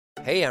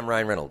Hey, I'm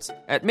Ryan Reynolds.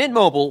 At Mint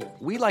Mobile,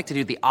 we like to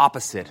do the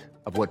opposite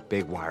of what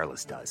Big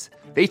Wireless does.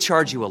 They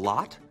charge you a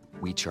lot,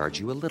 we charge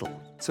you a little.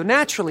 So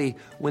naturally,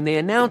 when they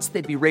announced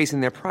they'd be raising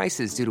their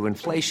prices due to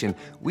inflation,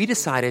 we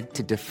decided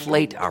to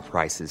deflate our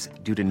prices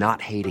due to not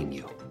hating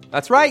you.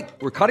 That's right.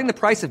 We're cutting the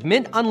price of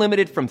Mint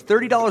Unlimited from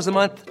 $30 a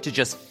month to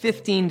just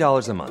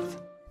 $15 a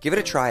month. Give it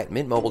a try at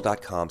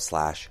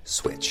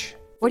mintmobile.com/switch.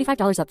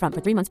 $45 up front for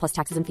 3 months plus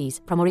taxes and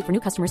fees. Promo rate for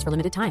new customers for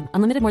limited time.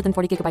 Unlimited more than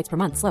 40 gigabytes per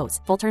month. Slows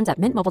full terms at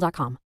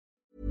mintmobile.com.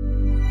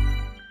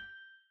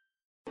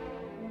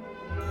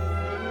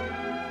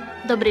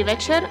 Dobrý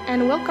večer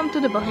and welcome to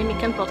the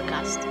Bohemican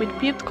Podcast with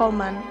Pete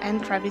Coleman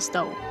and Travis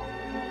Dow.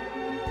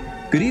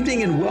 Good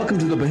evening and welcome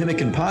to the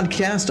Bohemican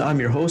Podcast. I'm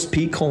your host,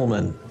 Pete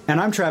Coleman.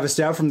 And I'm Travis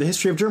Dow from the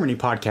History of Germany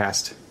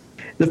podcast.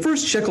 The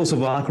first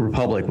Czechoslovak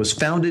Republic was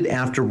founded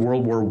after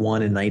World War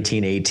I in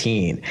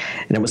 1918,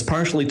 and it was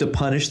partially to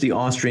punish the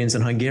Austrians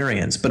and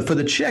Hungarians. But for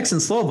the Czechs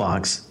and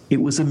Slovaks,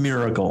 it was a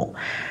miracle.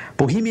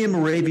 Bohemia and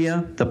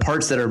Moravia, the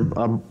parts that are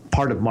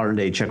part of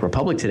modern-day Czech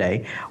Republic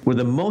today, were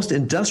the most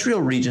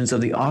industrial regions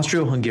of the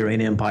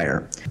Austro-Hungarian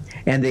Empire,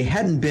 and they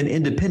hadn't been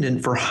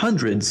independent for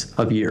hundreds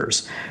of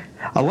years.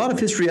 A lot of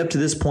history up to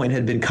this point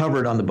had been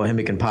covered on the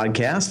Bohemican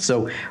Podcast,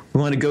 so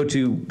we want to go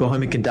to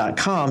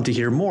bohemican.com to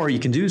hear more. You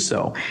can do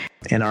so.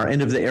 And our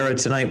end of the era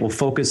tonight will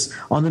focus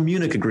on the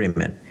Munich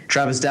Agreement.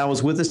 Travis Dow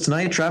is with us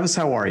tonight. Travis,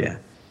 how are you?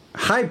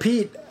 Hi,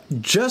 Pete.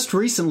 Just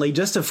recently,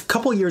 just a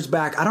couple years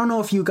back, I don't know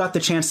if you got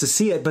the chance to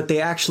see it, but they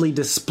actually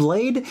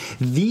displayed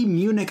the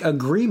Munich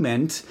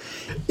Agreement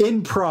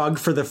in Prague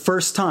for the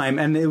first time.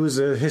 And it was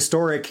a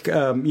historic,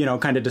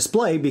 kind of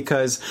display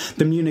because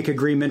the Munich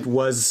Agreement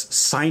was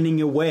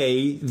signing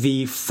away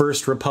the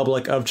First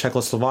Republic of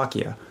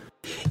Czechoslovakia.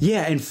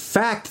 Yeah, in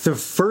fact, the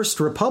First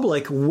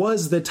Republic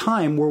was the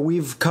time where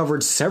we've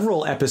covered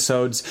several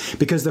episodes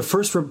because the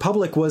First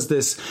Republic was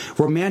this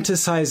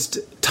romanticized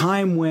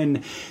time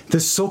when the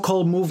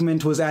so-called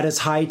movement was at its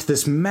height,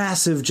 this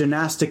massive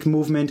gymnastic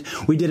movement.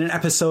 We did an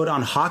episode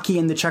on hockey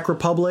in the Czech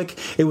Republic.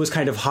 It was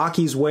kind of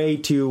hockey's way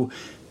to,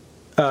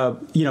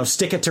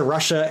 stick it to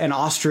Russia and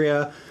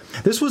Austria.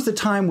 This was the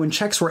time when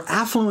Czechs were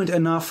affluent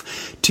enough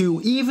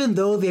to, even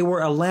though they were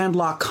a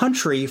landlocked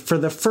country, for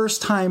the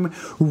first time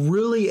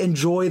really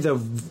enjoy the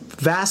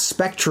vast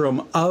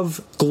spectrum of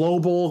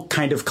global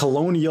kind of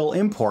colonial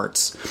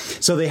imports.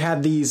 So they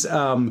had these,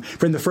 from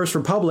the First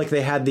Republic,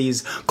 they had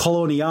these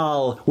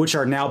colonial, which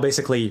are now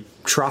basically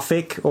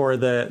Traffic, or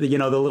the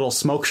little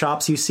smoke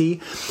shops you see.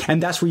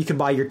 And that's where you could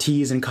buy your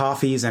teas and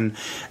coffees and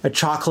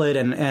chocolate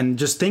and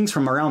just things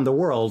from around the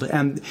world.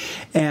 And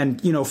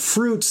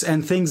fruits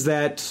and things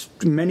that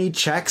many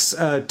Czechs,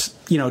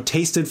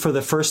 tasted for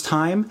the first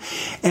time,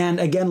 and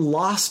again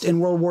lost in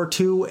World War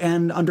II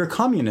and under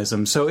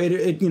communism. So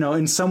it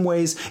in some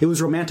ways it was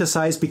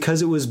romanticized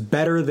because it was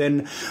better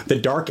than the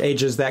dark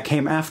ages that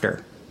came after.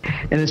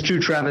 And it's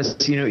true, Travis,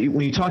 when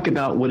you talk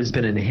about what has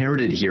been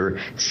inherited here,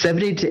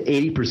 70 to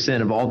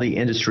 80% of all the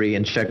industry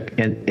in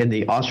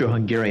the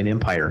Austro-Hungarian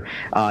Empire,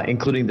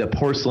 including the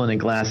porcelain and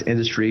glass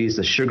industries,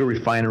 the sugar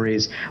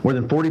refineries, more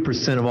than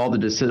 40% of all the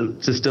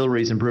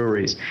distilleries and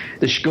breweries,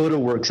 the Škoda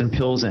works in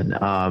Pilsen,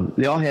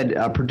 they all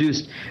had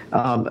produced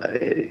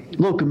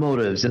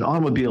locomotives and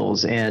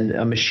automobiles and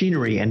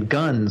machinery and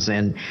guns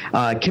and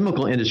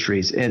chemical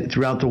industries. And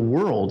throughout the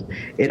world,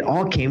 it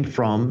all came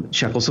from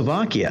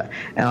Czechoslovakia.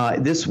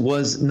 This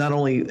was not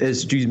only,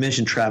 as you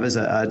mentioned, Travis,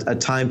 a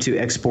time to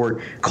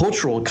export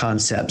cultural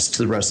concepts to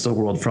the rest of the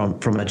world from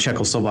a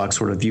Czechoslovak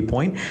sort of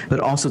viewpoint,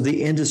 but also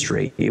the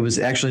industry. It was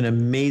actually an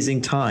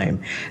amazing time.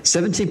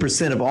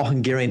 17% of all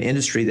Hungarian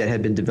industry that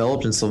had been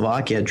developed in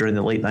Slovakia during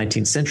the late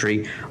 19th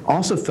century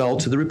also fell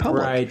to the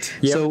Republic. Right.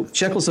 Yep. So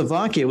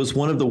Czechoslovakia was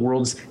one of the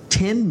world's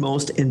 10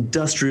 most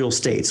industrial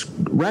states.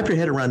 Wrap your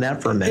head around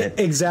that for a minute.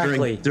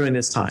 Exactly. During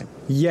this time.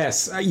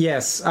 Yes.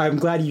 I'm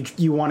glad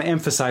you want to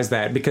emphasize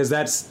that, because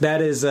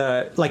that is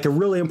like a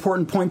really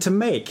important point to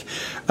make.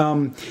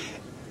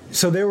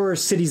 So there were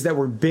cities that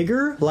were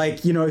bigger,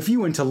 like, if you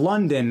went to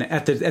London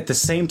at the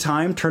same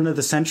time, turn of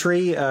the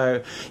century,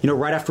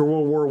 right after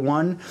World War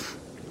I,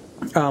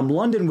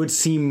 London would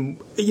seem,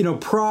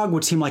 Prague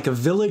would seem like a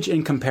village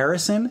in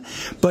comparison,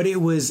 but it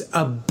was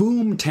a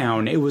boom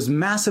town. It was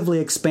massively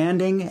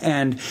expanding,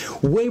 and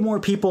way more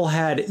people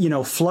had,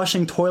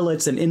 flushing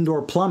toilets and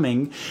indoor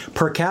plumbing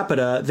per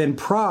capita in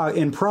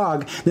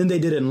Prague than they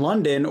did in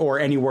London or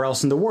anywhere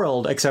else in the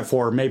world, except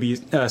for maybe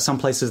some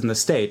places in the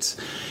States.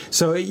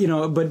 So,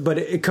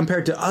 but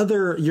compared to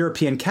other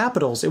European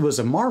capitals, it was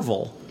a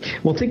marvel.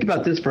 Well, think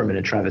about this for a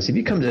minute, Travis. If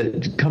you come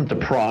to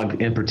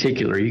Prague in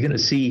particular, you're going to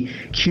see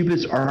Cubist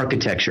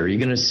architecture. You're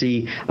going to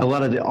see a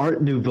lot of the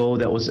Art Nouveau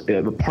that was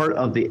a part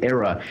of the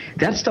era.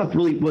 That stuff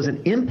really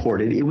wasn't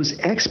imported. It was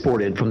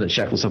exported from the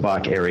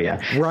Czechoslovak area.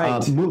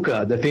 Right.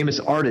 Mucha, the famous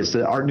artist,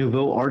 the Art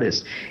Nouveau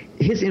artist,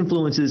 his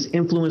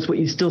influence what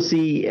you still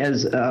see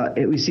as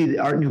we see the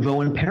Art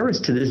Nouveau in Paris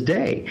to this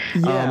day.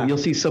 Yeah. You'll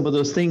see some of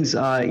those things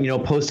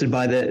posted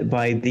by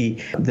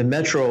the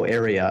metro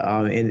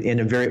area in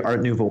a very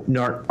Art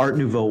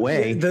Nouveau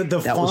way. The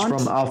that font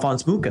was from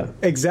Alphonse Mucha.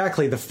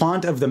 Exactly, the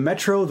font of the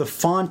metro, the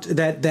font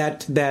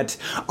that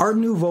Art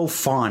Nouveau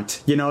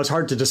font. It's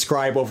hard to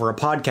describe over a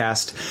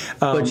podcast,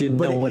 but you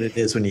know what it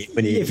is when you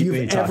if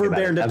you've ever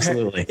been to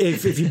absolutely.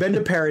 If you've been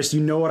to Paris,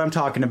 you know what I'm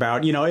talking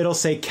about. It'll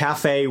say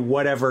cafe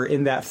whatever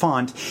in that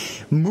font.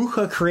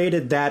 Mucha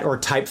created that, or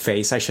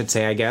typeface, I should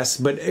say, I guess.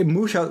 But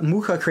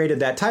Mucha created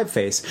that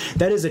typeface.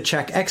 That is a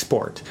Czech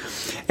export.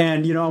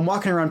 And I'm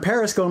walking around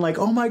Paris going like,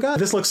 oh my God,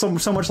 this looks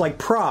so much like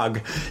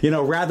Prague.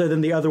 Rather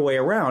than the other way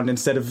around.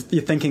 Instead of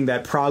thinking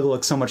that Prague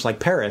looks so much like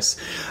Paris.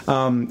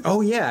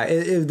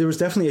 There was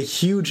definitely a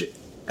huge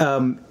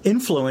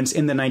influence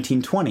in the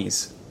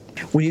 1920s.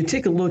 When you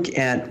take a look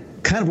at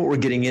kind of what we're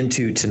getting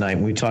into tonight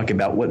when we talk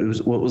about what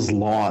was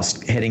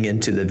lost heading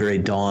into the very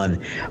dawn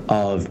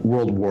of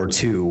World War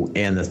II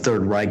and the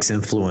Third Reich's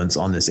influence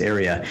on this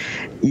area,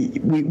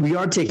 we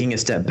are taking a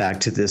step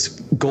back to this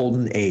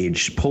golden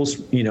age,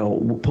 post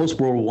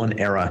World War I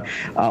era,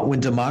 when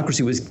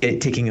democracy was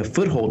taking a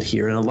foothold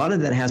here, and a lot of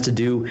that has to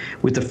do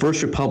with the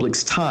First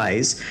Republic's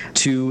ties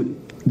to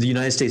the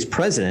United States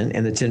president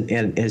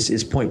and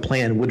his point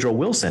plan, Woodrow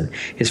Wilson,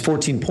 his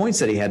 14 points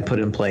that he had put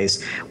in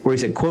place, where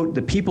he said, quote,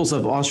 "The peoples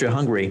of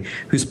Austria-Hungary,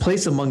 whose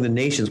place among the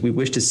nations we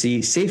wish to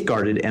see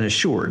safeguarded and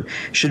assured,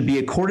 should be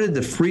accorded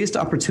the freest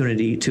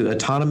opportunity to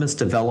autonomous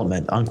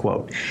development,"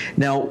 unquote.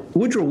 Now,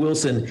 Woodrow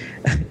Wilson,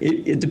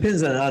 it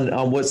depends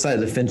on what side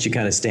of the fence you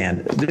kind of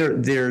stand.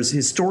 There's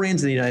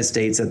historians in the United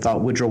States that thought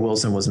Woodrow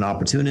Wilson was an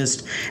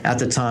opportunist at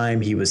the time.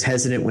 He was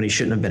hesitant when he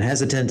shouldn't have been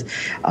hesitant.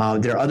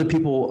 There are other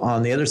people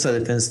on the other side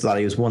of the fence thought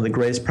he was one of the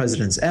greatest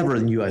presidents ever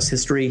in U.S.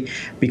 history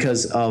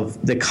because of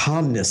the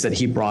calmness that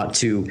he brought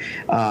to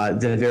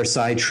the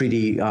Versailles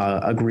Treaty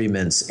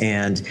agreements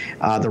and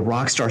the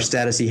rock star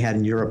status he had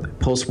in Europe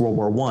post-World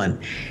War I.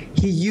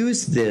 He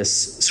used this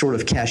sort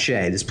of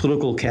cachet, this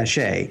political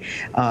cachet,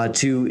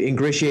 to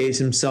ingratiate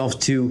himself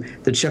to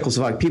the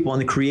Czechoslovak people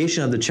and the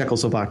creation of the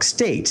Czechoslovak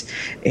state.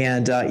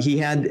 And he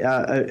had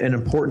an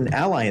important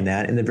ally in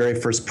that, in the very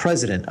first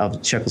president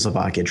of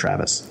Czechoslovakia,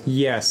 Travis.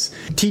 Yes.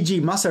 T.G.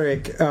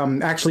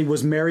 Masaryk actually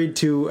was married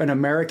to an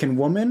American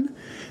woman.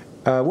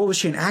 What was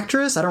she, an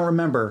actress? I don't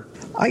remember.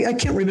 I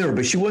can't remember,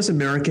 but she was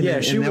American. Yeah,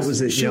 and she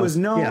was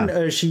known.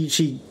 Yeah.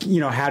 She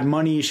had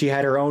money. She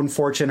had her own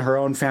fortune. Her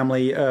own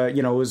family,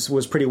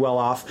 was pretty well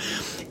off,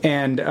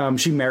 and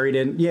she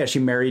married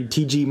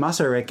T.G.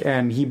 Masaryk,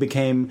 and he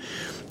became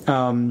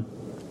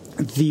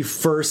the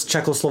first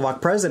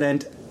Czechoslovak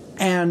president.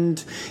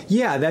 And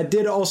yeah, that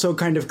did also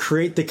kind of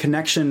create the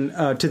connection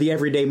to the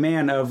everyday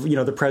man of,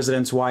 the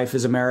president's wife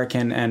is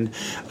American. And,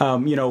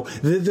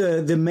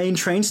 the main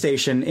train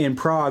station in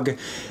Prague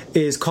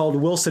is called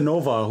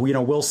Wilsonova,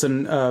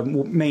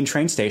 Wilson main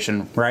train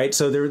station. Right.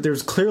 So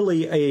there's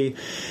clearly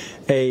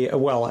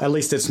well, at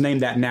least it's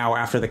named that now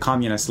after the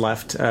communists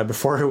left.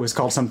 Before it was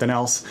called something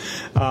else.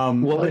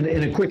 Well, and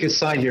a quick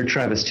aside here,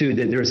 Travis, too,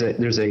 that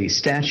there's a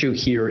statue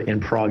here in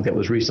Prague that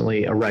was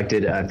recently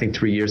erected, I think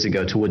 3 years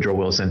ago, to Woodrow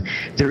Wilson.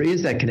 There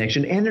is that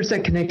connection, and there's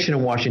that connection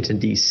in Washington,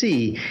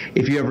 D.C.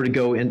 If you ever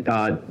go in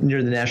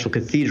near the National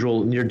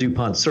Cathedral, near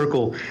DuPont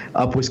Circle,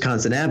 up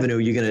Wisconsin Avenue,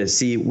 you're going to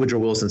see Woodrow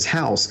Wilson's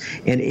house.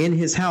 And in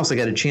his house, I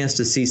got a chance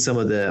to see some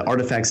of the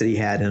artifacts that he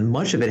had, and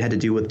much of it had to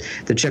do with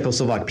the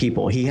Czechoslovak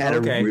people. He had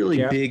a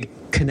really big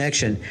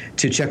connection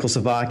to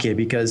Czechoslovakia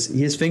because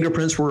his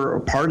fingerprints were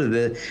a part of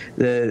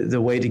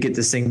the way to get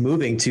this thing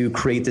moving to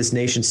create this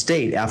nation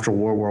state after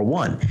World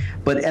War I.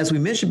 But as we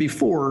mentioned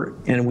before,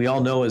 and we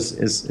all know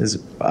is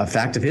a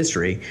fact of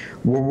history,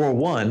 World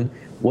War I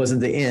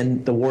wasn't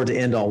the war to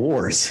end all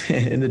wars.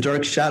 And the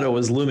dark shadow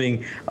was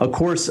looming, of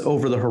course,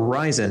 over the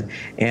horizon.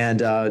 And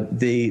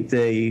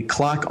the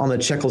clock on the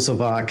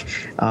Czechoslovak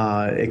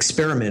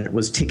experiment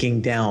was ticking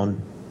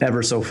down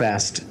ever so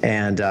fast,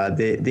 and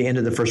the end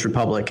of the First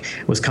Republic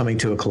was coming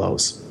to a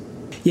close.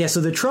 Yeah,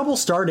 so the trouble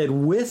started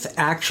with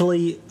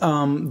actually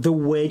the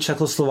way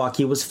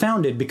Czechoslovakia was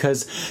founded,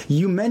 because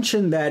you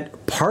mentioned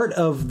that part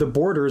of the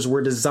borders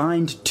were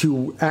designed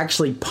to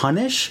actually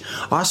punish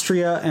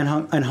Austria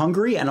and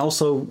Hungary, and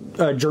also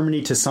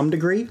Germany to some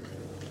degree.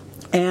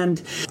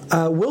 And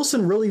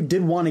Wilson really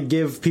did want to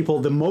give people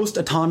the most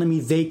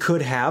autonomy they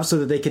could have so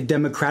that they could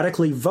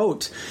democratically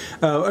vote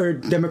or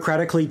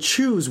democratically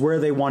choose where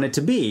they wanted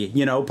to be,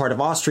 part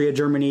of Austria,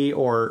 Germany,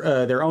 or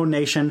their own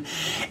nation.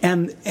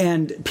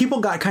 And people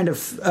got kind of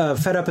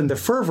fed up in the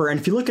fervor. And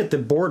if you look at the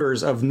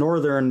borders of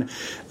northern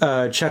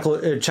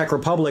Czech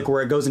Republic,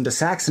 where it goes into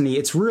Saxony,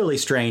 it's really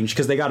strange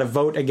because they got to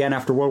vote again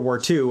after World War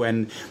II.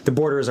 And the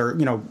borders are,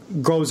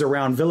 goes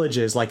around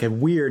villages like a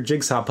weird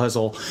jigsaw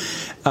puzzle.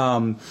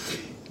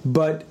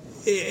 But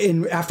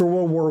after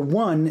World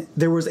War I,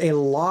 there was a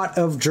lot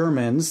of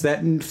Germans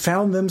that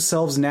found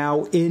themselves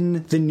now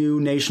in the new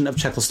nation of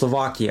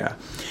Czechoslovakia.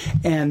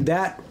 And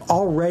that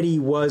already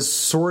was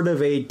sort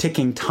of a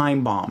ticking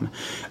time bomb.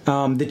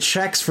 The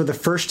Czechs, for the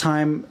first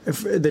time,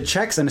 the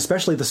Czechs and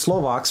especially the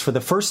Slovaks, for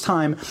the first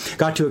time,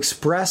 got to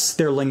express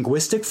their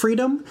linguistic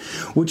freedom,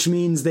 which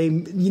means they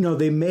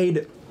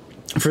made,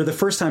 for the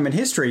first time in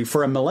history,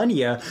 for a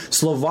millennia,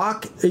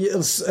 Slovak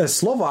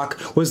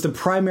was the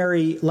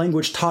primary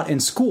language taught in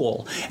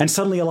school, and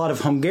suddenly a lot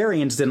of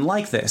Hungarians didn't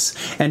like this.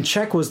 And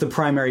Czech was the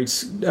primary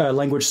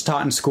language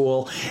taught in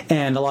school,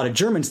 and a lot of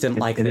Germans didn't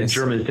like this. And the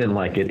Germans didn't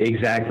like it,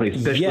 exactly,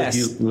 especially if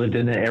you lived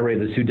in the area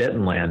of the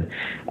Sudetenland.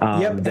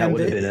 That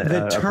would have been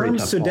the term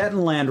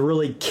Sudetenland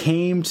really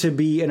came to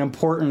be an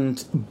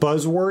important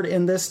buzzword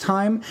in this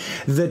time.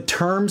 The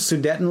term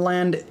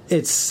Sudetenland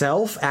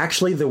itself,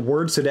 actually the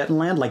word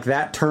Sudetenland, like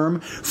that term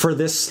for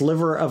this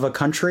sliver of a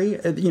country,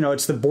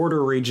 it's the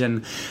border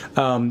region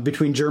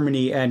between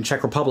Germany and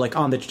Czech Republic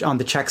on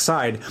the Czech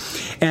side,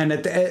 and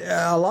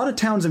a lot of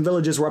towns and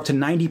villages were up to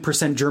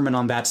 90% German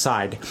on that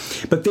side,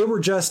 but it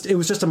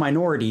was just a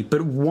minority.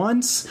 But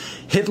once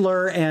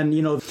Hitler and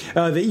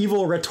the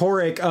evil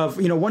rhetoric of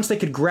once they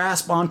could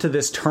grasp onto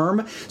this term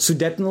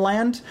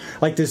Sudetenland,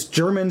 like this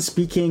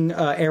German-speaking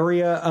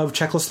area of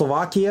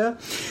Czechoslovakia,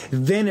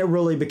 then it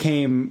really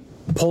became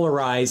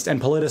polarized and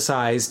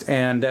politicized,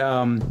 and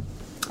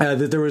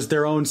there was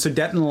their own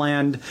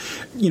Sudetenland,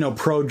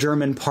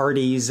 pro-German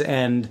parties,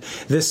 and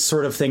this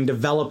sort of thing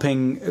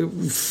developing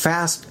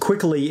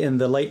quickly in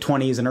the late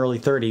 20s and early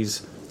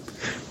 30s.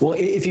 Well,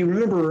 if you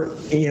remember,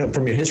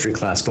 from your history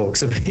class,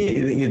 folks,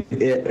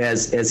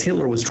 as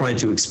Hitler was trying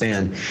to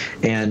expand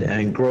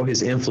and grow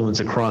his influence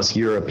across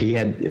Europe, he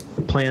had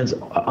plans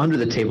under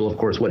the table, of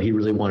course, what he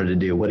really wanted to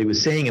do. What he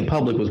was saying in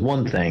public was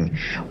one thing.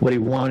 What he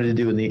wanted to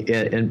do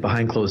in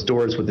behind closed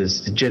doors with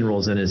his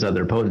generals and his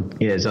other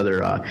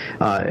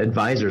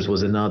advisors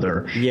was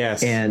another.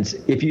 Yes. And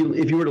if you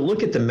were to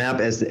look at the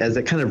map as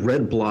that kind of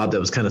red blob that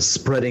was kind of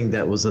spreading,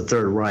 that was the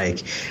Third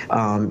Reich,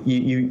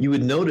 you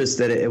would notice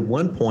that at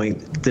one point,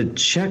 the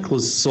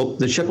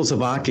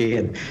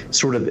Czechoslovakian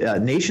sort of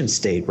nation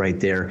state right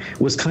there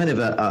was kind of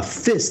a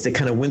fist that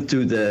kind of went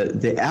through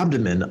the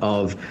abdomen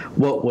of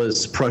what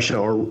was Prussia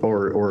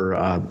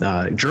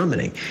or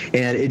Germany,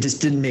 and it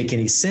just didn't make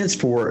any sense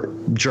for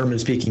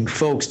German-speaking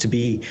folks to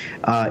be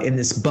in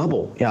this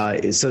bubble,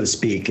 so to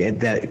speak,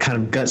 that kind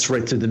of guts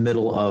right through the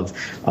middle of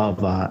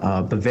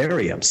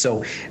Bavaria.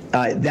 So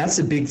that's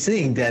a big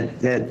thing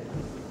that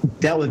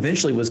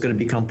eventually was going to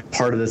become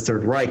part of the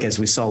Third Reich. As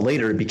we saw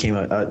later, it became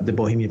the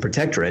Bohemian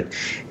Protectorate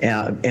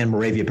and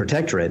Moravia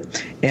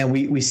Protectorate. And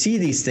we see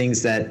these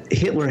things that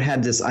Hitler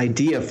had this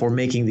idea for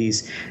making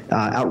these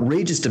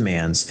outrageous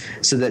demands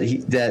so that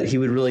he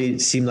would really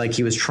seem like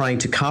he was trying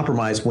to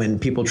compromise when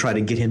people try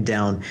to get him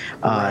down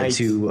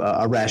to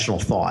a rational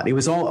thought. It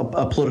was all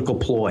a political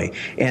ploy.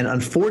 And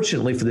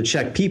unfortunately for the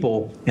Czech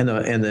people and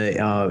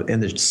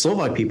the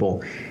Slovak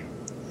people,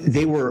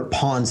 they were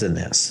pawns in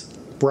this.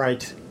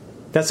 Right.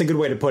 That's a good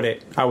way to put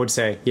it, I would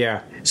say,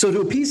 yeah. So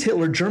to appease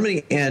Hitler,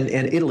 Germany and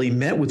Italy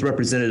met with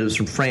representatives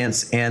from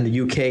France and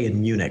the UK in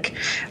Munich.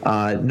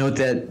 Note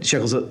that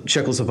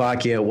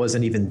Czechoslovakia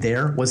wasn't even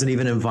there, wasn't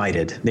even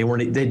invited. They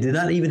did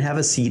not even have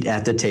a seat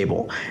at the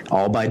table,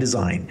 all by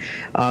design.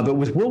 But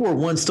with World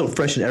War I still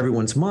fresh in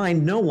everyone's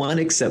mind, no one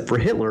except for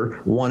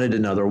Hitler wanted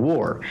another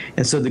war.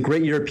 And so the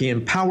great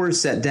European powers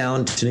sat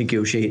down to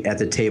negotiate at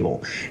the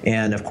table.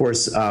 And of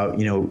course,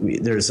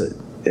 there's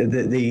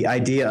the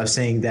idea of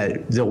saying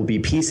that there will be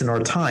peace in our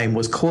time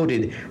was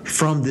quoted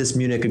from this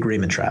Munich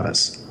agreement,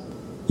 Travis.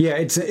 Yeah,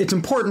 it's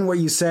important what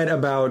you said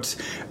about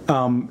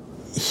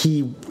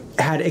he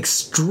had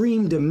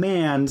extreme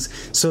demands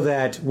so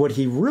that what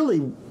he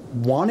really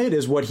wanted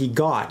is what he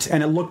got,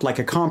 and it looked like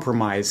a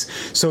compromise.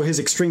 So his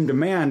extreme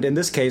demand in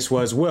this case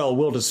was, well,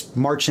 we'll just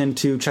march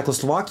into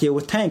Czechoslovakia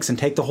with tanks and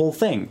take the whole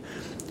thing.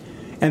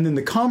 And then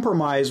the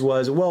compromise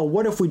was, well,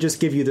 what if we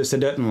just give you the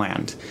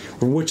Sudetenland,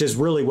 which is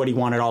really what he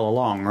wanted all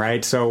along,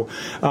 right? So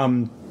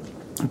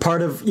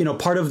part of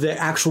the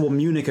actual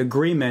Munich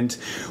agreement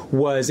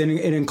was it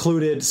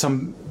included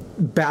some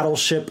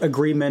battleship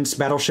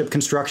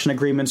construction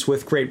agreements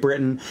with Great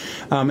Britain,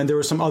 and there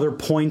were some other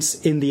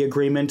points in the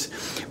agreement.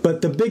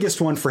 But the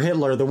biggest one for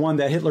Hitler, the one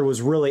that Hitler was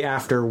really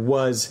after,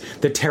 was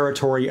the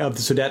territory of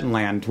the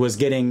Sudetenland, was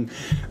getting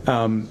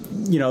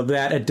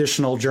that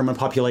additional German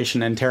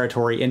population and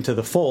territory into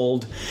the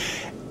fold.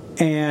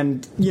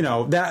 And,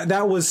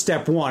 that was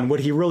step one.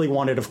 What he really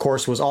wanted, of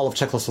course, was all of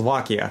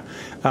Czechoslovakia.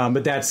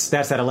 But that's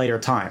at a later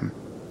time.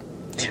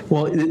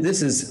 Well,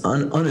 this is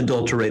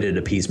unadulterated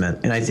appeasement,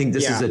 and I think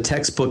this is a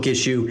textbook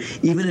issue,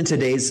 even in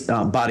today's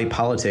body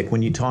politic.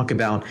 When you talk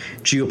about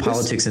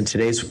geopolitics in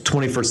today's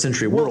 21st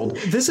century world,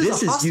 this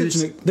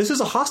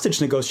is a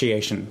hostage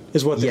negotiation,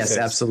 is what this is. Yes,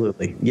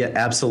 absolutely. Yeah,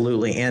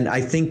 absolutely. And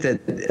I think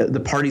that the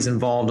parties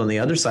involved on the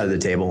other side of the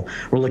table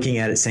were looking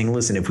at it saying,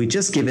 listen, if we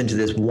just give in to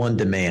this one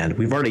demand,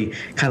 we've already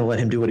kind of let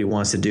him do what he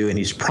wants to do, and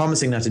he's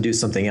promising not to do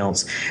something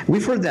else.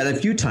 We've heard that a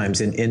few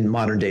times in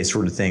modern day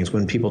sort of things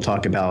when people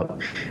talk about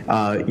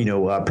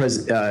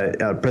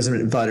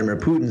President Vladimir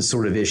Putin's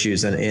sort of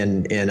issues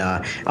in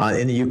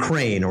the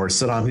Ukraine, or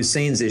Saddam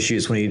Hussein's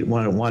issues when he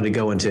wanted to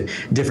go into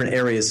different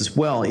areas as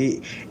well.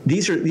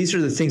 These are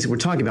the things that we're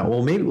talking about.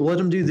 Well, maybe we'll let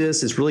them do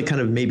this. It's really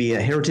kind of maybe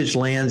a heritage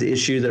land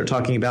issue they're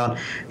talking about.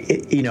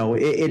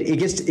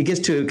 It gets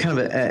to kind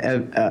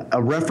of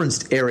a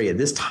referenced area.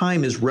 This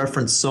time is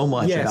referenced so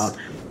much about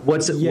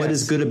what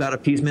is good about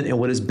appeasement and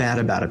what is bad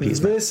about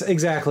appeasement. That's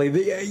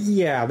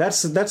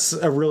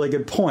a really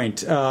good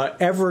point.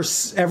 Ever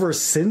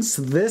since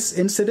this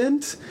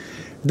incident,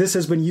 this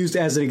has been used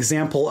as an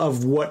example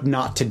of what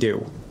not to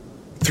do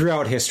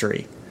throughout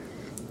history.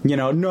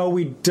 No,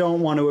 we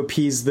don't want to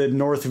appease the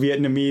North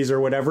Vietnamese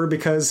or whatever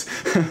because,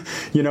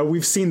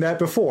 we've seen that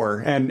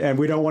before, and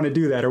we don't want to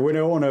do that, or we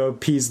don't want to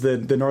appease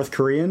the North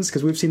Koreans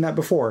because we've seen that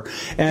before.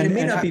 And it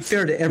may not be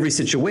fair to every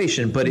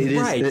situation, but it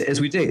is, as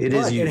we did, it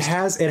is used.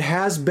 It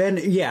has been,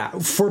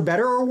 for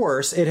better or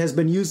worse, it has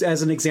been used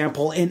as an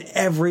example in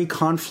every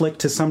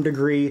conflict to some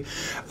degree,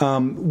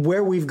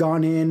 where we've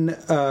gone in,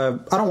 I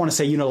don't want to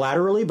say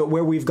unilaterally, but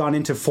where we've gone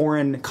into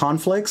foreign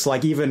conflicts,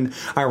 like even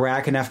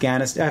Iraq and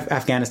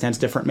Afghanistan's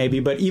different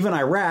maybe, but even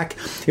Iraq,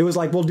 it was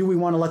like, well, do we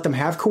want to let them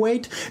have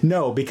Kuwait?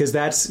 No, because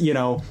that's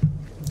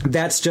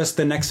just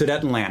the next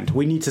Sudetenland.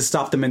 We need to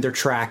stop them in their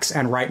tracks,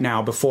 and right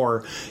now,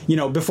 before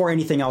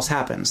anything else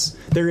happens.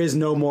 There is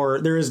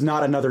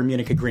not another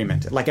Munich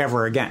agreement, like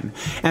ever again.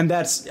 And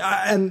that's,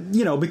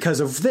 because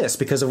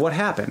of what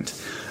happened.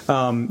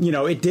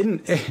 It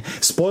didn't,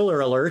 spoiler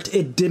alert,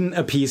 it didn't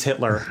appease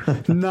Hitler.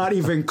 Not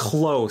even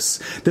close.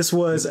 This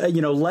was,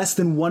 less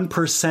than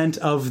 1%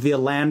 of the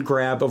land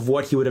grab of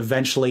what he would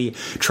eventually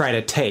try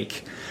to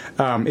take.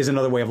 Is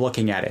another way of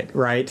looking at it,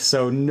 right?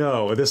 So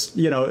no, this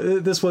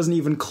wasn't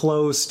even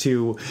close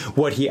to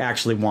what he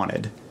actually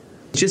wanted.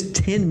 Just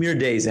 10 mere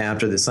days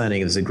after the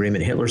signing of this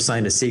agreement, Hitler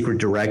signed a secret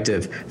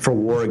directive for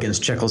war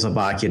against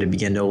Czechoslovakia to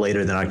begin no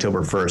later than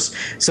October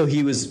 1st. So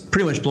he was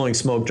pretty much blowing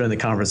smoke during the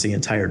conference the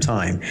entire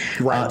time.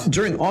 Right.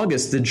 During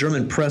August, the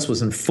German press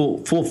was in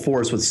full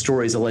force with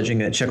stories alleging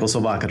that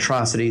Czechoslovak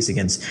atrocities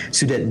against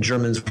Sudeten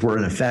Germans were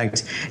in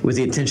effect, with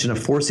the intention of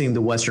forcing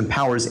the Western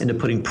powers into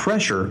putting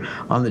pressure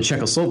on the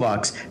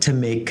Czechoslovaks to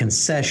make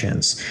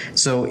concessions.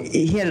 So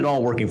he had it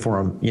all working for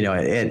him,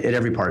 at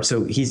every part.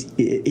 So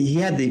he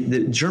had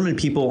the German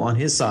people on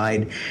his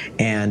side,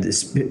 and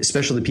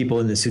especially the people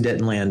in the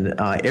Sudetenland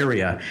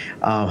area,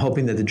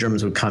 hoping that the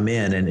Germans would come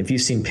in. And if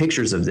you've seen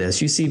pictures of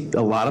this, you see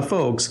a lot of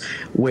folks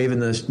waving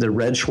the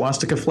red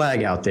swastika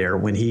flag out there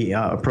when he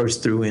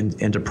approached through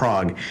into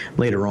Prague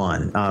later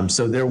on.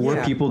 So there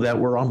were people that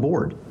were on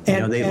board.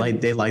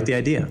 They liked the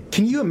idea.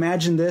 Can you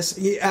imagine this?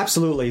 Yeah,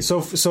 absolutely.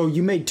 So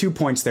you made 2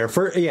 points there.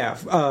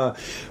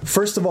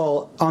 First of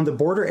all, on the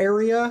border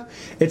area,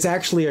 it's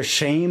actually a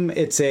shame.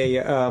 It's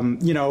a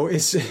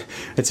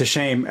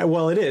shame.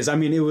 Well, it is. I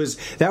mean,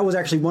 that was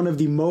actually one of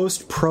the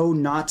most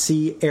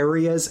pro-Nazi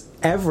areas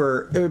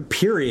ever,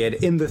 period,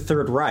 in the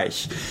Third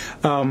Reich,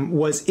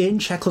 was in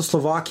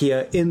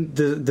Czechoslovakia, in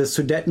the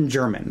Sudeten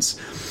Germans.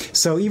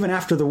 So even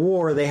after the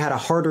war, they had a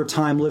harder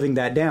time living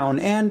that down,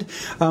 and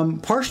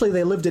partially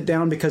they lived it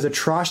down because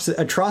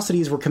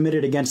atrocities were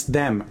committed against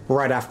them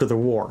right after the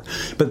war.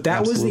 But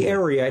that was the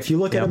area, if you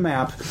look at a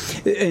map,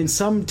 in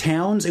some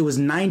towns, it was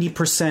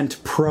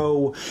 90%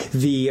 pro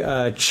the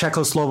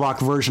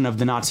Czechoslovak version of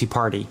the Nazi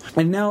Party.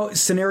 And now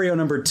scenario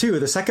number 2,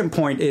 the second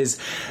point is,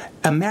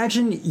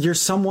 imagine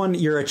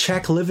you're a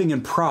Czech living in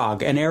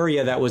Prague, an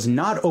area that was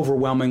not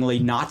overwhelmingly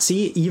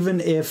Nazi,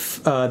 even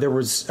if there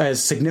was a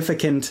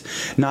significant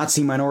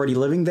Nazi minority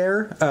living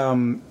there.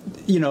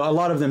 A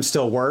lot of them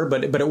still were,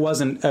 but it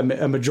wasn't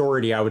a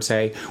majority, I would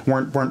say,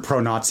 weren't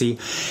pro-Nazi.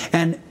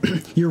 And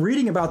you're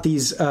reading about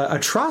these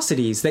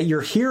atrocities that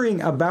you're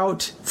hearing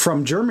about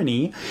from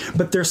Germany,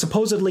 but they're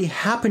supposedly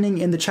happening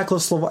in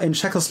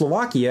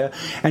Czechoslovakia,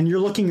 and you're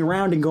looking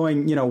around and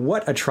going,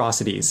 what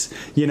atrocities?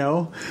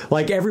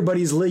 Like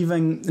everybody's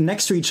living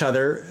next to each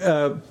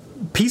other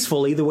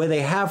peacefully the way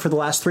they have for the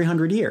last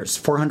 400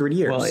 years. Well,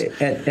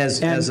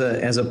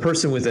 as a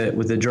person with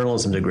a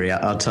journalism degree,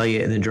 I'll tell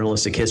you, in the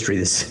journalistic history,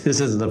 this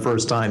isn't the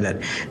first time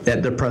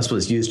that the press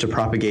was used to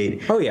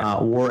propagate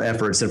war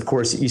efforts. And of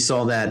course, you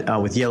saw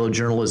that with yellow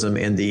journalism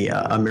in the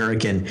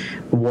American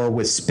war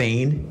with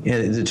Spain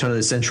at the turn of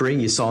the century.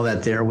 You saw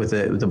that there with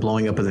the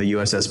blowing up of the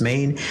USS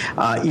Maine.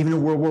 Even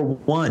in World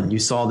War I, you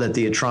saw that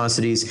the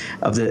atrocities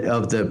of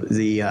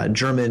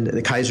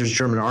the Kaiser's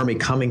German army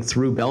coming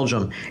through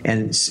Belgium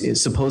and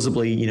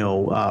supposedly,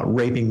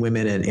 raping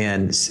women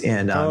and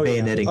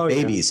bayoneting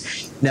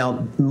babies. Yeah.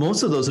 Now,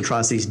 most of those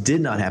atrocities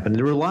did not happen.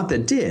 There were a lot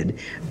that did,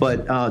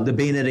 but the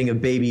bayoneting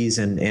of babies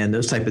and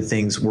those type of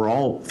things were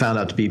all found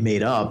out to be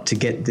made up to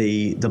get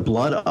the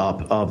blood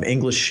up of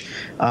English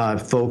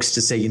folks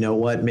to say, you know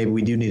what, maybe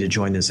we do need to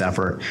join this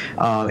effort.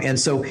 And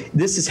so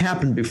this has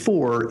happened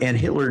before, and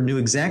Hitler knew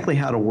exactly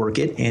how to work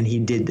it, and he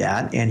did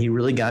that, and he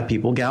really got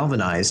people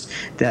galvanized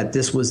that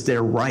this was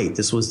their right.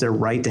 This was their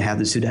right to have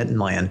the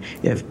Sudetenland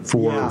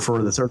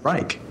for the Third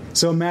Reich.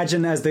 So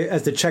imagine as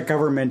the Czech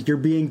government, you're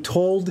being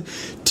told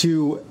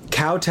to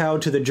kowtow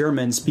to the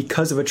Germans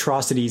because of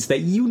atrocities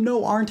that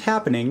aren't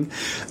happening,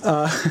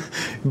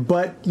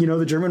 but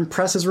the German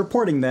press is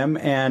reporting them,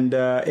 and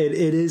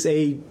it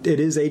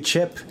is a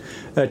chip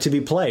to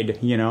be played,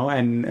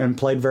 and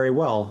played very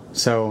well.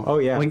 So,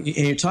 when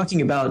you're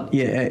talking about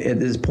at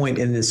this point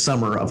in this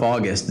summer of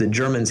August, the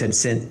Germans had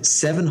sent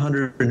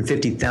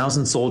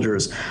 750,000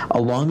 soldiers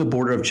along the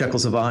border of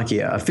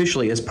Czechoslovakia,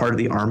 officially as part of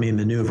the army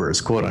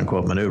maneuvers, quote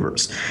unquote maneuvers.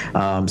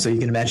 So you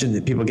can imagine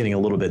that people getting a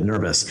little bit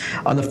nervous.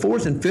 On the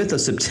 4th and 5th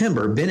of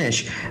September,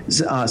 Binich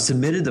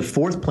submitted the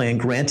fourth plan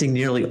granting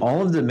nearly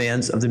all of the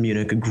demands of the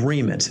Munich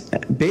Agreement.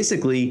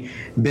 Basically,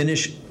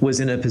 Binich was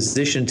in a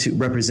position to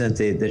represent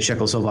the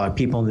Czechoslovak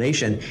people and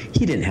nation.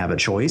 He didn't have a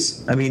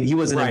choice. I mean, he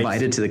wasn't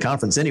invited to the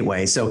conference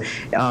anyway, so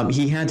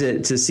he had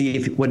to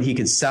see what he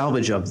could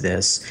salvage of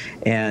this,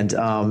 and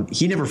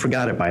he never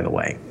forgot it, by the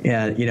way.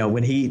 And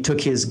when he took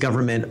his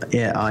government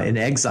in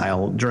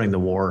exile during the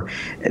war,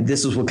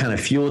 this was what kind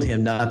of fueled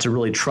him not to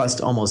really trust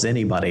almost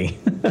anybody.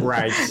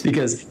 Right.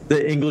 Because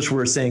the English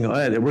were saying,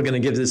 we're going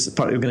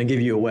to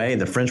give you away.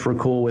 The French were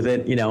cool with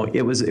it.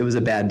 It was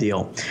a bad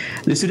deal.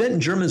 The Sudeten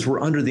Germans were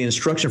under the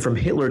instruction from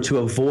Hitler to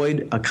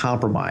avoid a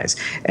compromise.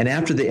 And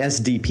after the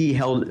SDP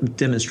held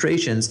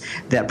demonstrations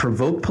that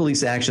provoked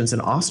police actions in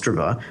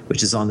Ostrava,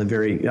 which is on the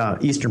very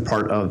eastern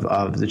part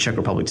of the Czech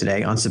Republic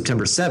today, on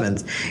September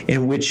 7th,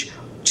 in which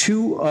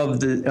two of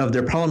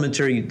their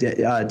parliamentary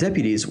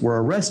deputies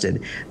were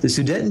arrested, the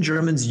Sudeten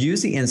Germans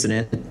used the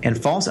incident and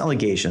false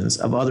allegations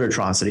of other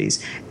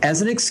atrocities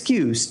as an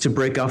excuse to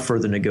break off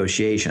further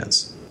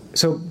negotiations.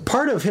 So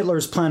part of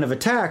Hitler's plan of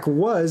attack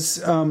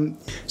was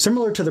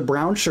similar to the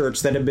brown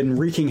shirts that have been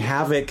wreaking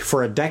havoc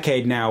for a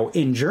decade now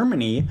in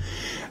Germany.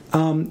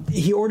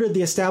 He ordered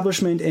the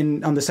establishment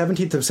on the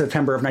 17th of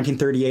September of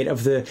 1938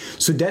 of the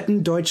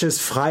Sudetendeutsches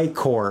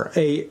Freikorps,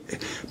 a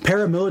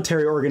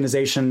paramilitary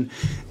organization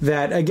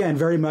that, again,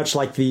 very much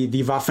like the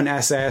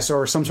Waffen-SS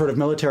or some sort of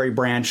military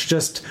branch,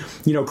 just,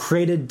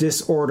 created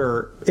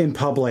disorder in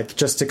public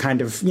just to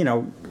kind of,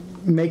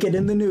 make it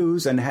in the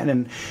news and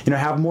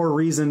have more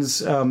reasons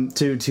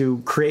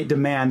to create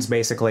demands,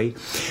 basically.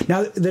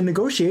 Now, the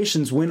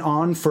negotiations went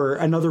on for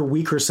another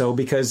week or so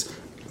because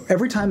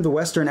every time the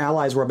Western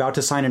allies were about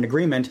to sign an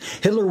agreement,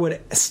 Hitler would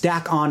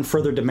stack on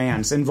further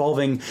demands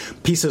involving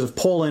pieces of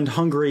Poland,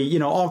 Hungary,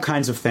 all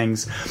kinds of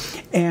things.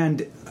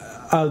 And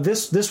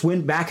this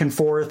went back and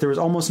forth. There was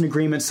almost an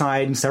agreement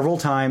signed several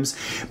times,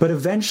 but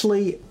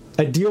eventually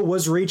a deal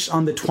was reached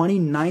on the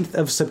 29th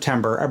of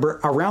September,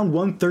 around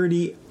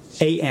 1:30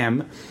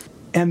 a.m.,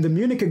 and the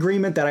Munich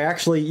agreement that I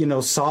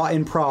actually, saw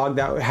in Prague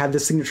that had the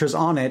signatures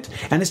on it,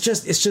 and it's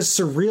just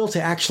surreal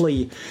to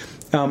actually,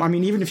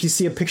 even if you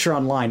see a picture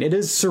online, it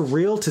is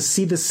surreal to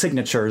see the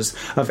signatures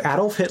of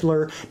Adolf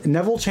Hitler,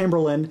 Neville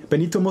Chamberlain,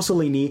 Benito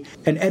Mussolini,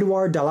 and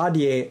Edouard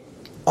Daladier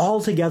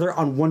all together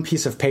on one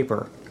piece of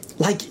paper.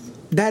 Like,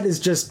 that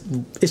is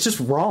it's just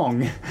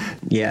wrong.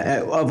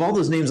 Yeah, of all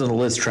those names on the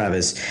list,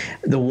 Travis,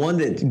 the one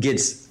that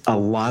gets a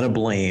lot of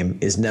blame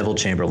is Neville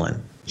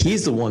Chamberlain.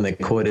 He's the one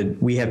that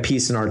quoted, "We have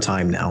peace in our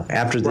time now,"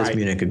 after this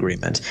Munich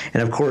agreement.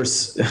 And of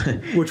course,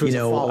 which was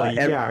folly.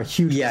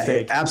 Huge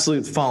mistake.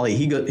 Absolute folly.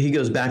 He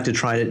goes back to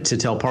try to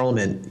tell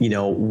Parliament,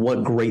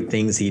 what great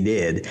things he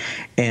did.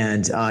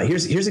 And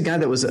here's a guy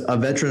that was a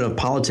veteran of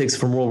politics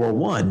from World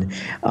War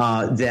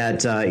I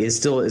that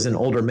is an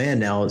older man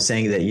now,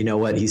 saying that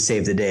he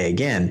saved the day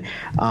again.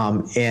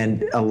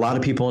 And a lot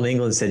of people in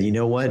England said,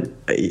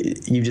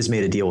 you just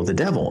made a deal with the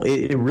devil.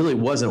 It really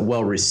wasn't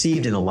well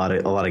received in a lot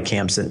of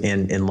camps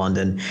in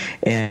London,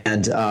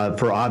 and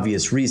for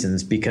obvious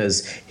reasons,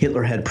 because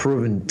Hitler had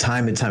proven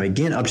time and time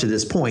again up to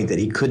this point that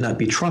he could not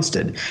be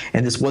trusted,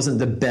 and this wasn't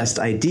the best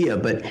idea.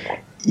 But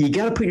you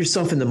got to put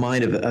yourself in the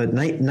mind of a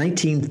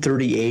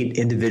 1938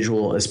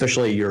 individual,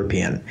 especially a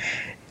European.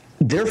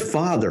 Their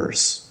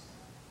fathers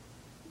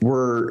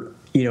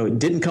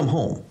didn't come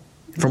home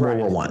from World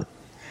War One.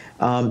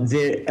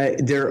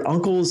 Their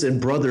uncles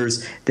and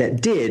brothers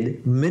that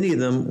did, many of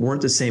them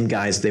weren't the same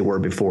guys they were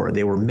before.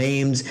 They were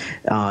maimed.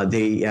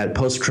 They had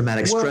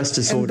post-traumatic stress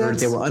disorder.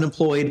 They were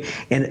unemployed,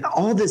 and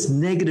all this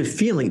negative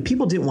feeling.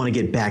 People didn't want to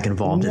get back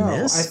involved in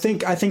this.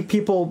 I think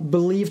people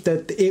believed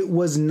that it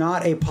was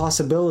not a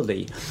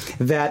possibility,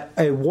 that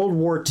a World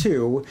War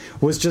II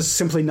was just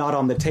simply not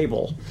on the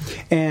table,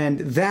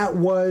 and that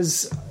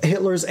was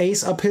Hitler's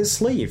ace up his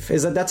sleeve.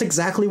 That's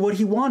exactly what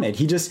he wanted.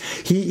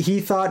 He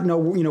thought,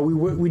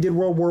 we did did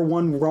World War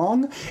I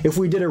wrong, if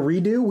we did a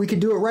redo, we could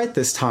do it right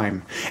this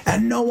time.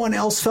 And no one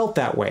else felt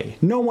that way.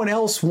 No one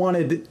else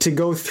wanted to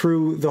go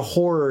through the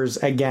horrors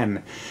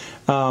again.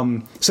 Everyone,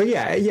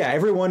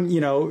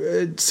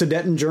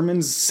 Sudeten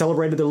Germans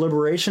celebrated the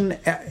liberation.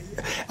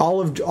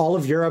 All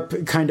of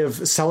Europe kind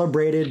of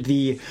celebrated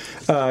the,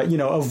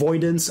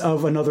 avoidance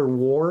of another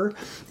war.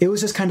 It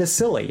was just kind of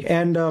silly.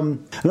 And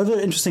another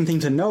interesting thing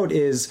to note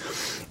is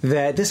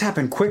that this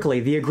happened quickly.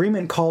 The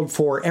agreement called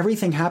for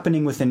everything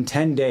happening within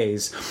 10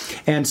 days.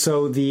 And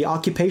so the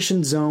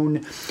occupation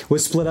zone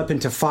was split up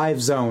into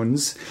 5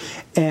 zones,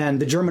 and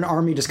the German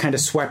army just kind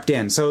of swept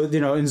in. So,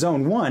 in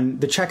zone 1,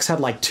 the Czechs had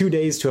like 2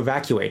 days to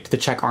evacuate the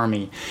Czech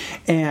army.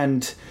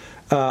 And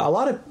a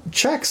lot of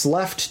Czechs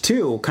left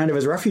too, kind of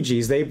as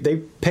refugees. They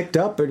picked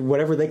up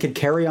whatever they could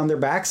carry on their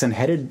backs and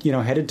headed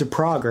to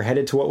Prague, or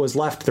headed to what was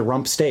left, the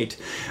Rump state.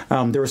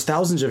 There was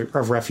thousands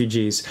of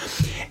refugees.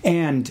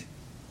 And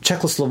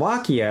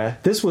Czechoslovakia,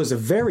 this was a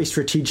very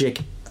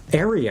strategic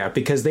area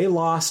because they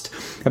lost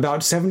about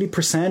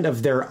 70%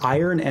 of their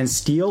iron and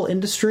steel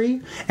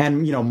industry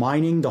and,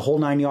 mining, the whole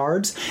 9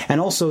 yards,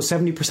 and also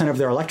 70% of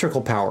their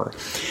electrical power.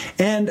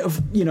 And,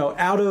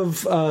 out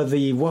of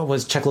what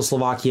was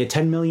Czechoslovakia,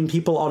 10 million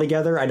people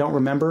altogether, I don't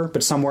remember,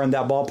 but somewhere in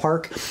that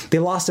ballpark, they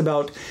lost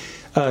about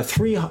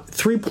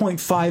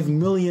 3.5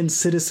 million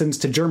citizens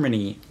to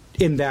Germany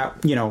in that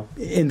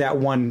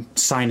one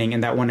signing, in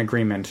that one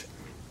agreement.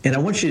 And I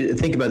want you to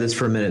think about this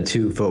for a minute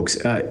too, folks.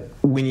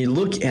 When you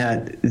look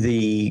at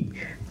the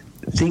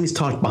things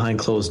talked behind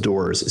closed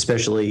doors,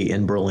 especially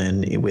in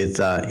Berlin with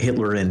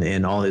Hitler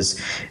and all his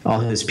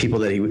people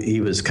that he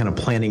was kind of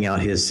planning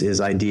out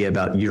his idea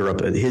about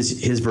Europe,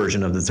 his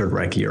version of the Third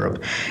Reich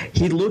Europe.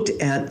 He looked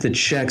at the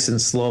Czechs and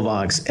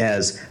Slovaks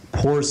as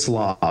poor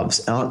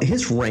Slavs. On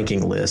his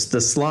ranking list, the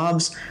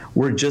Slavs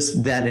were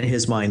just that in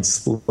his mind,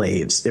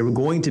 slaves. They were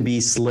going to be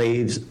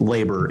slaves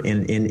labor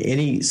in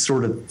any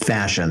sort of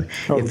fashion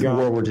if the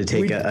war were to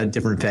take a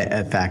different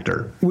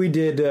factor. We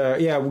did,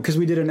 because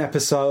we did an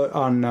episode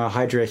on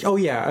Heydrich.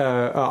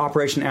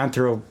 Operation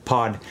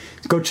Anthropod.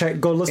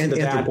 Go listen to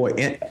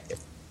that.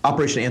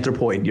 Operation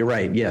Anthropoid, you're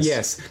right, yes.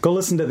 Yes, go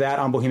listen to that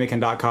on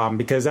Bohemican.com,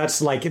 because that's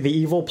like the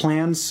evil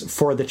plans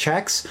for the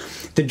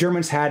Czechs. The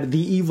Germans had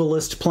the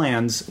evilest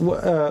plans,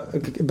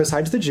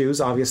 besides the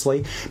Jews,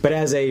 obviously, but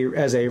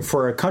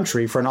for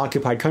an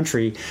occupied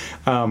country,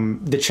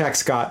 the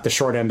Czechs got the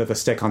short end of the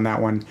stick on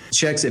that one.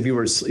 Czechs, if you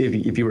were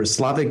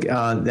Slavic,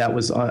 that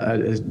was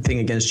a thing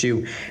against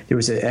you. There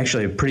was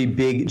actually a pretty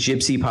big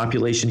gypsy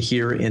population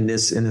here in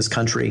this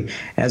country,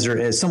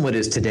 as somewhat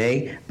is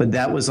today, but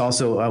that was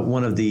also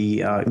one of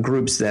the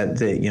groups that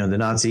the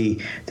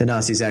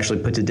Nazis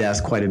actually put to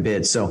death quite a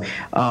bit. So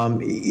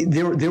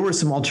there were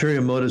some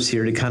ulterior motives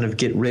here to kind of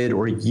get rid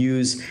or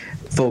use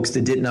folks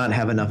that did not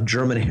have enough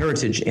German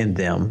heritage in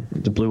them,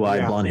 the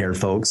blue-eyed, blonde-haired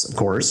folks, of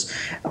course,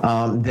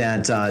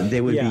 that they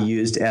would be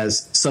used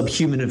as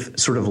subhuman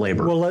sort of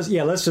labor. Well,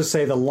 let's just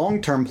say the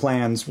long-term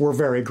plans were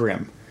very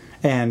grim.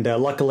 And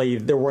luckily,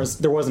 there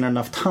wasn't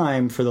enough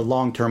time for the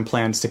long-term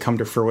plans to come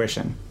to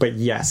fruition. But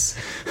yes,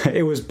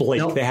 it was bleak.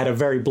 Nope. They had a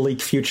very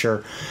bleak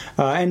future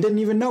and didn't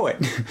even know it.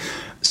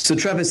 So,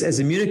 Travis, as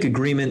the Munich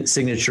Agreement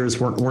signatures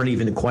weren't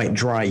even quite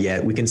dry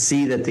yet, we can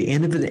see that the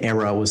end of an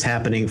era was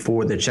happening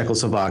for the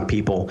Czechoslovak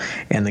people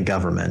and the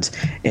government.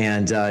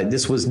 And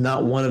this was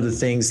not one of the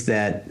things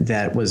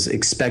that was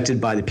expected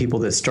by the people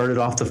that started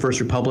off the First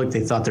Republic. They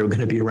thought they were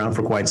going to be around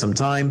for quite some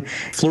time,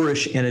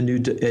 flourish in a new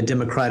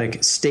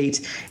democratic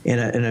state,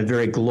 in a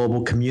very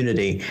global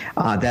community.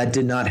 That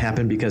did not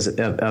happen because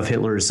of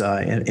Hitler's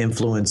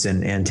influence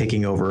and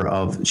taking over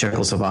of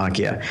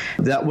Czechoslovakia.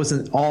 That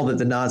wasn't all that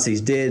the Nazis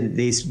did.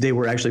 They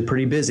were actually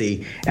pretty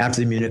busy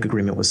after the Munich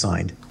Agreement was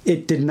signed.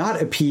 It did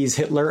not appease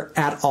Hitler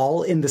at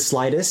all in the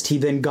slightest. He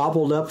then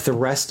gobbled up the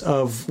rest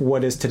of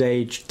what is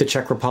today the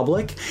Czech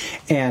Republic,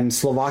 and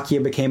Slovakia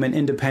became an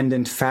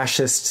independent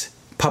fascist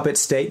puppet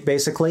state,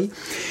 basically.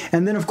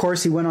 And then, of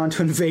course, he went on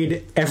to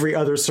invade every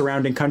other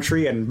surrounding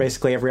country and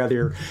basically every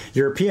other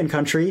European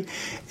country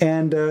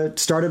and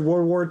started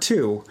World War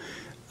II.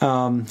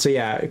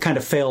 It kind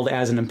of failed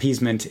as an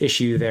appeasement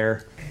issue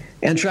there.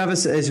 And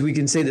Travis, as we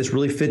can say, this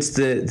really fits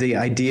the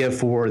idea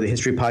for the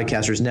History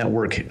Podcasters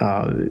Network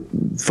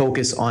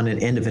focus on an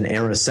end of an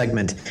era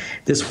segment.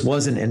 This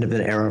was an end of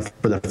an era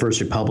for the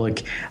First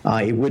Republic.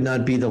 It would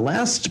not be the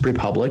last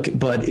republic,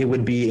 but it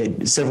would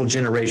be several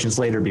generations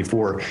later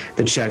before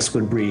the Czechs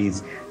would breathe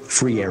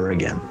free air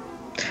again.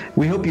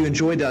 We hope you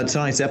enjoyed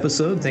tonight's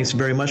episode. Thanks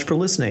very much for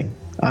listening.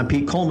 I'm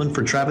Pete Coleman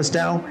for Travis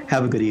Dow.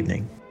 Have a good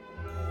evening.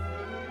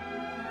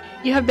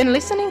 You have been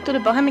listening to the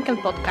Bohemican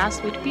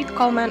Podcast with Pete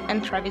Coleman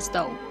and Travis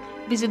Dow.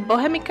 Visit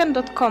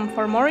bohemican.com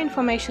for more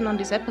information on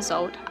this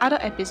episode, other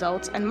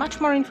episodes, and much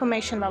more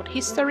information about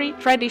history,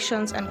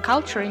 traditions, and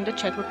culture in the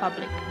Czech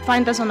Republic.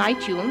 Find us on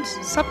iTunes,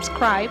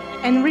 subscribe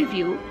and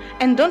review,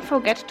 and don't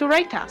forget to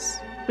rate us.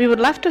 We would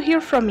love to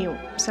hear from you.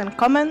 Send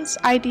comments,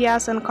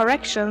 ideas and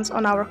corrections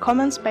on our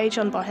comments page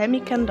on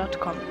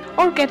bohemican.com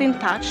or get in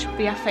touch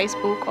via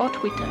Facebook or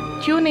Twitter.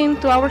 Tune in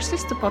to our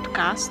sister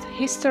podcast,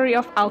 History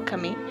of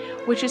Alchemy,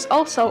 which is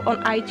also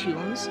on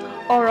iTunes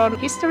or on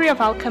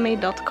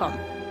historyofalchemy.com.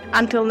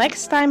 Until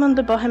next time on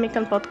the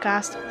Bohemican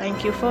Podcast,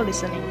 thank you for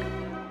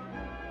listening.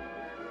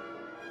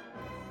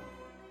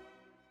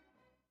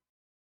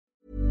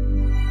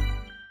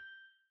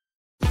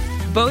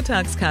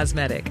 Botox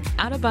Cosmetic,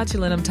 out of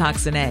botulinum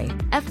toxin A,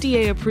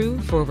 FDA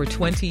approved for over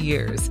 20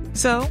 years.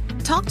 So,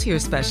 talk to your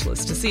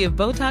specialist to see if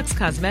Botox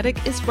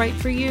Cosmetic is right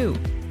for you.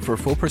 For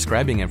full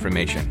prescribing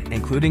information,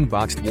 including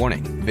boxed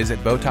warning,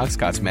 visit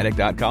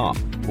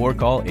BotoxCosmetic.com or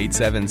call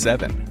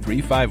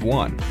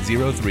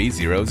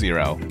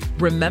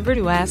 877-351-0300. Remember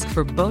to ask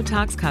for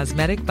Botox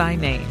Cosmetic by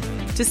name.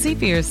 To see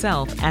for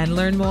yourself and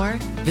learn more,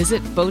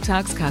 visit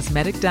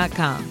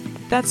BotoxCosmetic.com.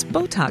 That's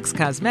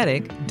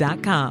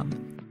BotoxCosmetic.com.